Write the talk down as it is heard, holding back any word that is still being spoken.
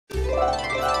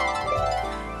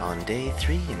On day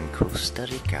 3 in Costa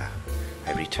Rica,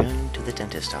 I returned to the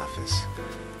dentist office,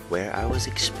 where I was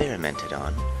experimented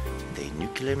on with a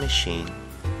nuclear machine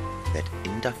that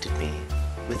inducted me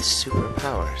with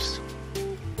superpowers.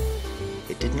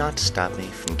 It did not stop me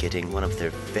from getting one of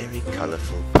their very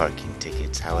colorful parking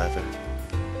tickets, however.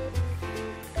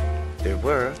 There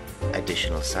were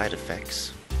additional side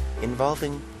effects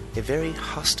involving a very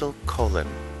hostile colon.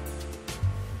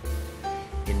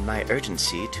 In my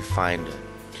urgency to find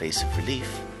a place of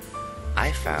relief,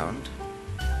 I found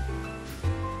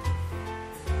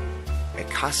a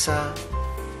Casa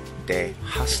de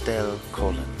Hostal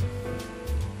Colón,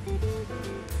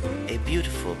 a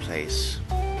beautiful place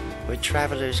where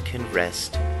travelers can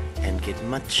rest and get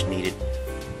much needed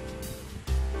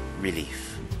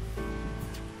relief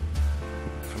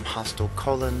from hostile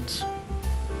colons,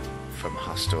 from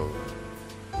hostile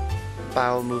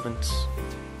bowel movements,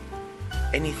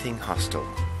 anything hostile,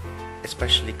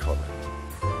 especially colon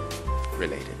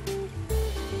related.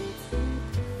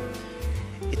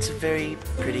 It's a very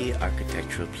pretty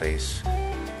architectural place.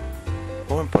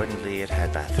 More importantly, it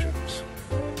had bathrooms.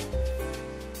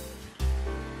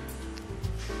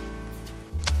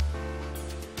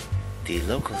 The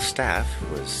local staff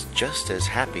was just as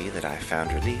happy that I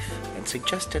found relief and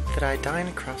suggested that I dine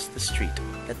across the street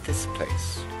at this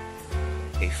place,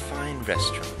 a fine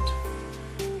restaurant.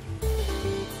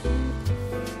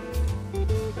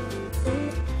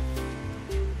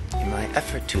 In my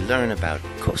effort to learn about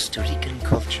Costa Rican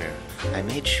culture, I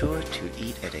made sure to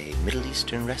eat at a Middle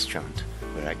Eastern restaurant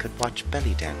where I could watch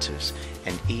belly dancers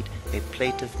and eat a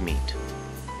plate of meat.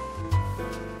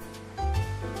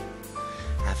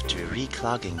 After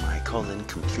reclogging my colon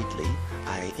completely,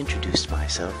 I introduced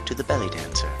myself to the belly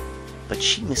dancer, but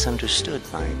she misunderstood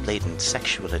my blatant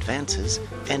sexual advances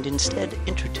and instead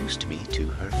introduced me to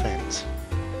her friends.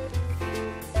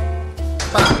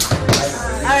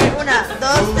 A ver, 1,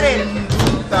 2, 3.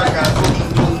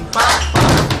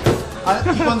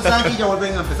 Y cuando están aquí ya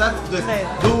vuelven a empezar. Entonces,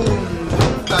 dum,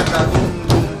 dum, taca, dum,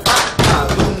 dum, pa,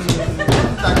 dum,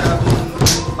 dum, taca, dum,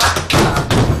 dum, pa, dum,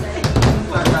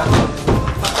 taca, dum.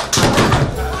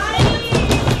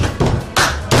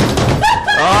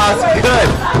 Oh, it's good!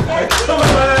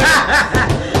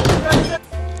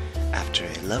 After a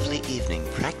lovely evening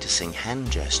practicing hand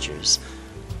gestures,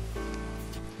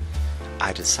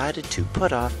 I decided to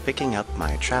put off picking up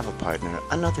my travel partner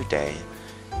another day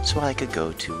so I could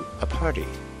go to a party.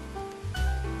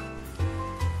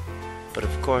 But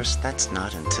of course, that's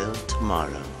not until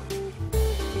tomorrow.